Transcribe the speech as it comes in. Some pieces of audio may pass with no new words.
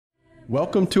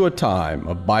Welcome to a time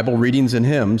of Bible readings and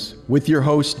hymns with your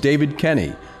host David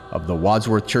Kenny of the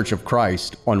Wadsworth Church of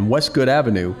Christ on Westgood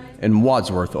Avenue in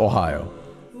Wadsworth, Ohio.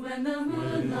 When the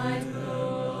moonlight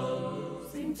glows,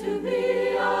 sing to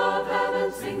me of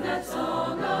heaven, sing that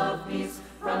song of peace.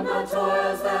 From the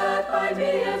toils that bind me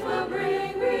it will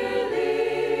bring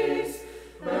release.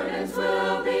 Burdens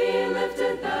will be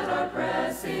lifted that are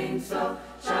pressing so.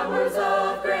 Showers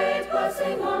of great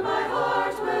blessing o'er my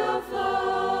heart will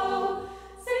flow.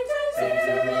 Sing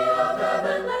to me of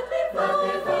heaven, let me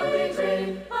fondly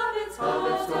dream of its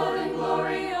golden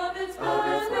glory, of its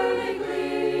burning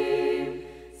gleam.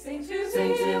 Sing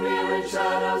to me when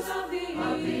shadows of the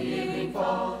evening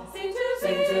fall. Sing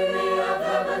to me of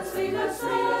heaven, sing a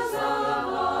song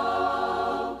of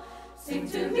all. Sing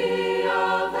to me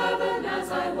of heaven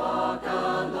as I walk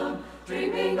alone,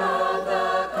 dreaming of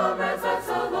the comrades that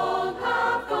so long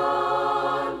have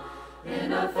gone.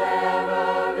 In a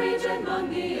fairer region among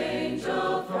the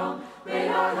angel throng, they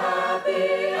are happy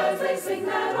as they sing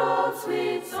that old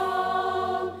sweet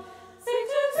song. Sing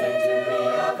to me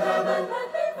of heaven, let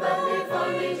me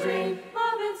fondly dream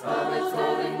of its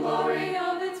golden glory,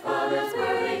 of its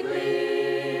burning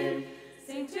gleam.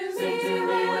 Sing to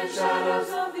me when shadows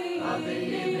of the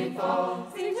evening fall.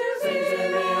 Sing to me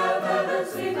of heaven,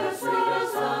 sing a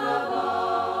song of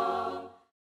all.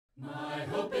 My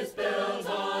hope is built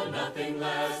on nothing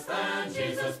less than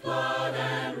Jesus' blood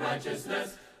and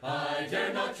righteousness. I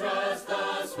dare not trust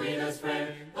the sweetest frame,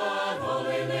 but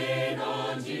wholly lean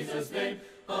on Jesus' name.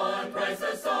 On Christ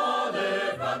the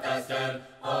solid rock I stand.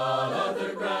 All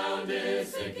other ground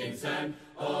is sinking sand.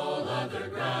 All other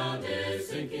ground is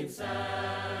sinking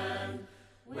sand.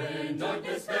 When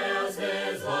darkness veils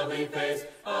his lovely face,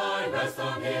 I rest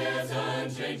on his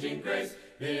unchanging grace.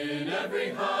 In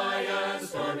every high and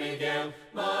stormy gale,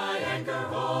 my anchor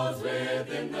holds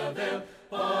within the veil.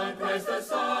 On Christ the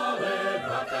solid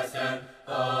rock I stand.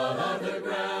 All other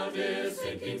ground is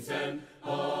sinking sand.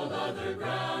 All other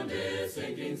ground is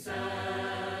sinking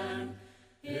sand.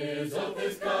 His oath,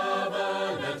 his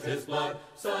covenant, his blood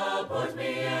support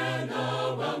me in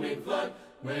the whelming flood.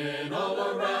 When all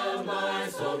around my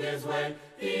soul gives way,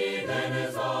 he then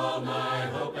is all my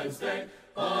hope and stay.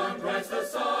 On Christ the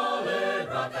solid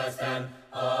rock I stand.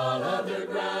 All other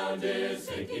ground is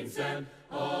sinking sand.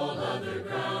 All other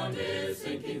ground is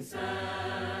sinking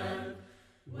sand.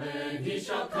 When he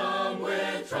shall come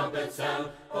with trumpet sound,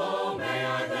 oh, may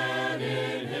I then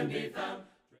in him be found.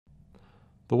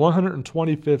 The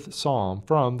 125th Psalm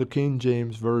from the King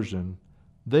James Version.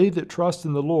 They that trust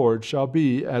in the Lord shall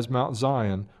be as Mount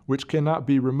Zion, which cannot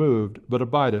be removed, but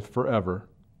abideth forever.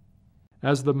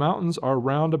 As the mountains are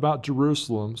round about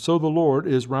Jerusalem, so the Lord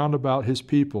is round about his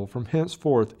people, from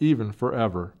henceforth even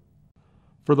forever.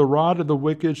 For the rod of the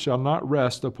wicked shall not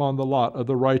rest upon the lot of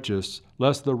the righteous,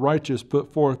 lest the righteous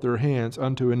put forth their hands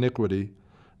unto iniquity.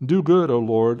 Do good, O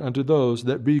Lord, unto those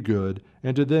that be good,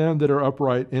 and to them that are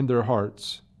upright in their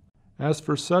hearts. As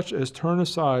for such as turn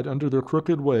aside unto their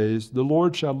crooked ways, the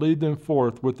Lord shall lead them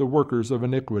forth with the workers of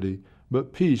iniquity,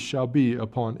 but peace shall be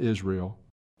upon Israel.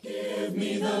 Give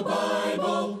me the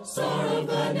Bible, star of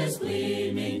gladness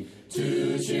gleaming,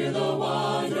 to cheer the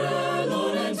wanderer,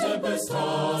 lone and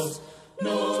tempest-tossed.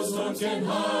 No storms can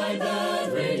hide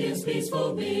that radiance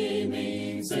peaceful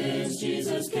beaming, since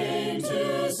Jesus came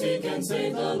to seek and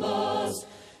save the lost.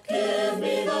 Give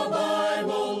me the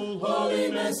Bible,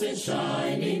 holy message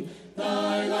shining,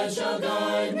 thy light shall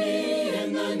guide me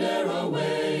in the narrow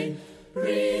way.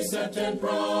 Precept and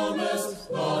promise,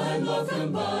 law and love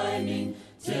combining,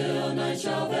 till night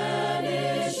shall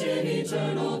vanish in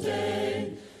eternal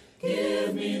day.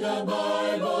 Give me the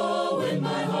Bible when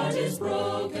my heart is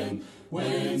broken,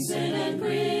 when sin and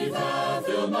grief have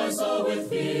filled my soul with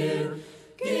fear.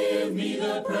 Give me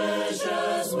the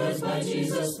precious words by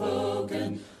Jesus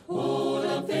spoken, hold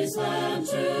up this lamp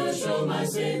to show my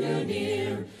Savior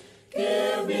near.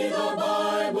 Give me the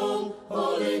Bible,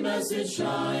 holy message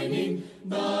shining,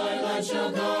 thy light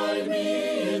shall guide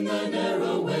me in the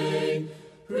narrow way.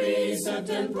 Precept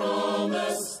and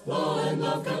promise, law and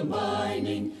love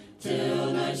combining,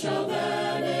 till night shall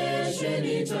vanish in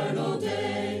eternal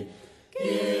day.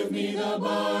 Give me the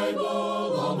Bible,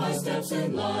 all my steps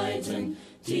enlighten,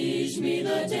 teach me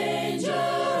the danger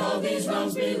of these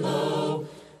realms below,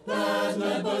 that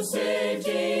lamp of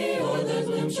safety o'er the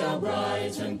gloom shall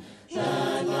brighten,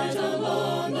 that light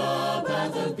alone the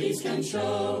path of peace can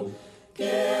show.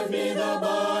 Give me the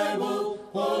Bible,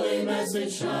 holy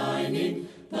message shining,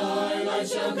 thy light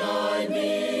shall guide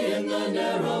me in the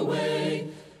narrow way.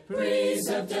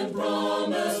 Precept and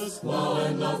promise, law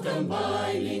and love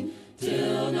combining,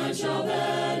 till night shall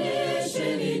vanish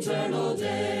in eternal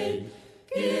day.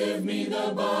 Give me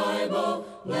the Bible,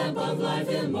 lamp of life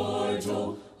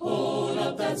immortal. Hold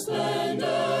up that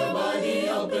splendor by the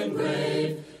open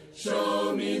grave.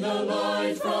 Show me the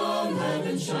light from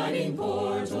heaven's shining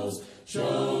portals.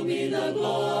 Show me the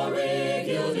glory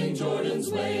gilding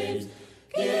Jordan's waves.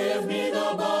 Give me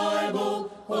the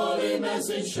Bible, holy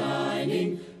message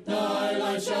shining. Thy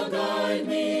light shall guide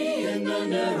me in the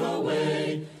narrow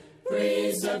way.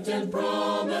 Precept and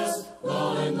promise,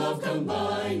 law and love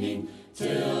combining,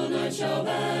 till night shall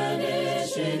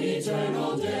vanish in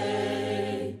eternal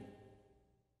day.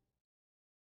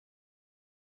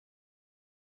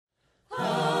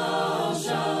 How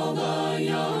shall the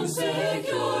young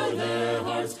secure their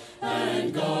hearts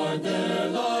and guard their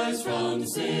lives from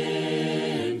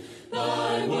sin?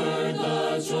 Thy word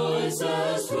the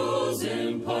choicest rules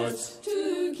imparts,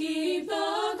 to keep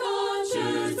the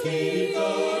conscience, to keep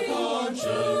the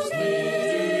conscience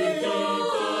clean, to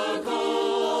keep the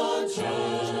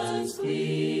conscience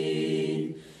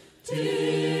clean.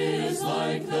 'Tis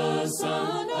like the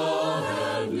sun, a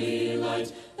heavenly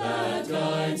light, that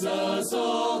guides us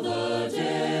all the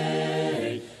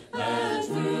day, and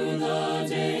through the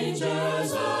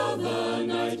dangers of the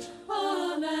night,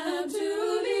 a lamp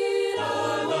to lead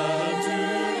our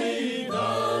way, a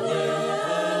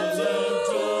lamp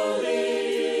to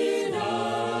lead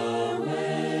our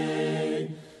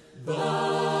way.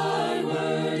 Thy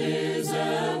word is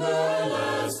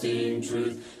everlasting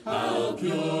truth, how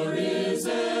pure is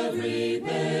every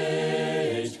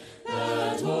page.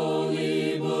 That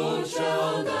holy book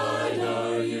shall guide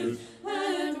our youth,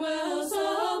 and will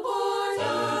support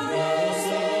our age,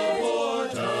 and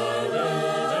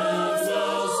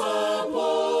will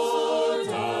support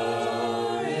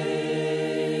our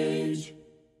age.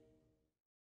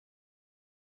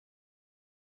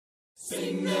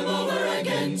 Sing them over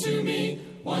again to me,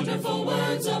 wonderful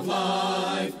words of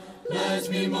life. Let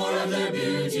me more of their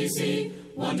beauty see,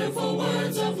 wonderful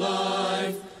words of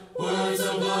life. Words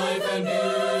of life and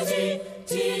beauty,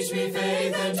 teach me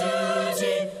faith and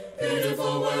duty.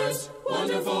 Beautiful words,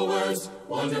 wonderful words,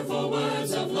 wonderful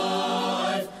words of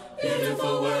life.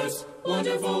 Beautiful words,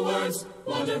 wonderful words,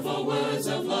 wonderful words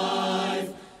of life.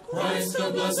 Christ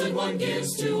the Blessed One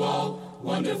gives to all,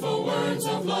 wonderful words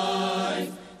of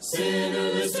life.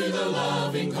 Sinner listen to the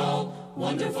loving call,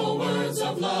 wonderful words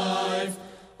of life.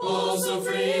 All so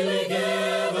freely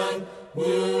given,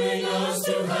 wooing us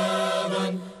to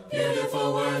heaven.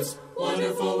 Beautiful words,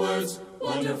 wonderful words,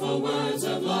 wonderful words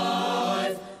of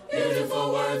life.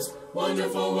 Beautiful words,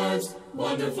 wonderful words,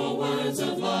 wonderful words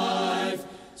of life.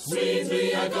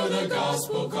 Sweetly echo the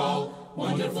gospel call,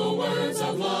 wonderful words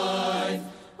of life.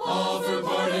 Offer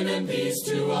pardon and peace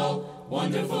to all,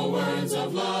 wonderful words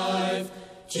of life.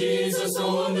 Jesus,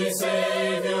 only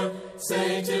Savior,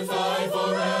 sanctify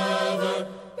forever.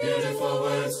 Beautiful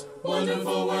words,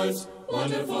 wonderful words,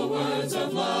 wonderful words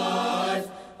of life.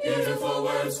 Beautiful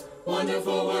words,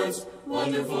 wonderful words,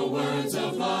 wonderful words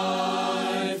of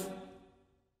life.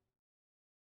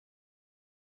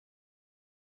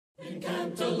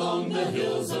 Encamped along the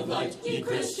hills of light, ye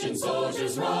Christian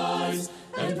soldiers rise,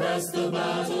 and press the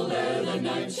battle ere the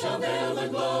night shall veil the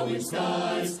glowing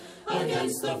skies.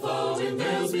 Against the foe in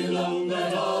vales below,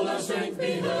 let all our strength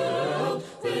be hurled.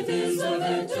 Faith is the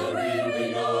victory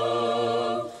we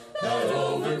know, that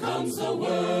overcomes the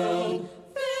world.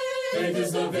 Faith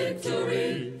is the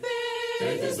victory,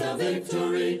 faith is the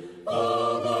victory,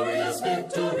 oh glorious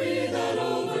victory that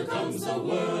overcomes the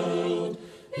world.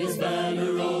 His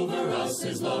banner over us,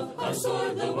 His love, our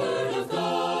sword, the word of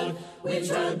God. We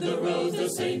tread the roads the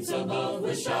saints above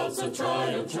with shouts of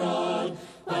triumph trod.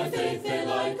 By faith they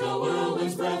like a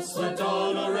whirlwind's breath swept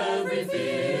on our every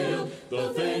field.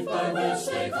 The faith by which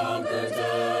they conquer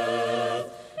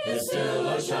death is still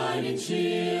our shining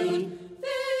shield.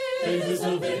 Faith is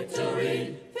the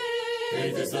victory,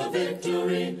 faith is the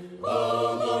victory,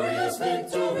 oh glorious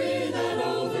victory that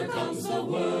overcomes the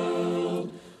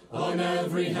world. On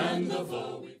every hand the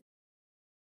foe.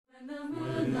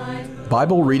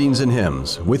 Bible Readings and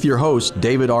Hymns with your host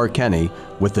David R. Kenny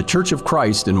with the Church of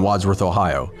Christ in Wadsworth,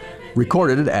 Ohio.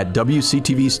 Recorded at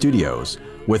WCTV Studios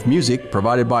with music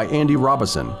provided by Andy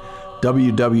Robison.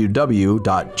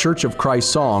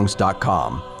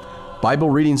 www.churchofchristssongs.com. Bible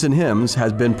Readings and Hymns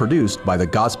has been produced by the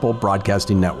Gospel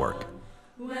Broadcasting Network.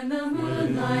 When the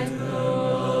moonlight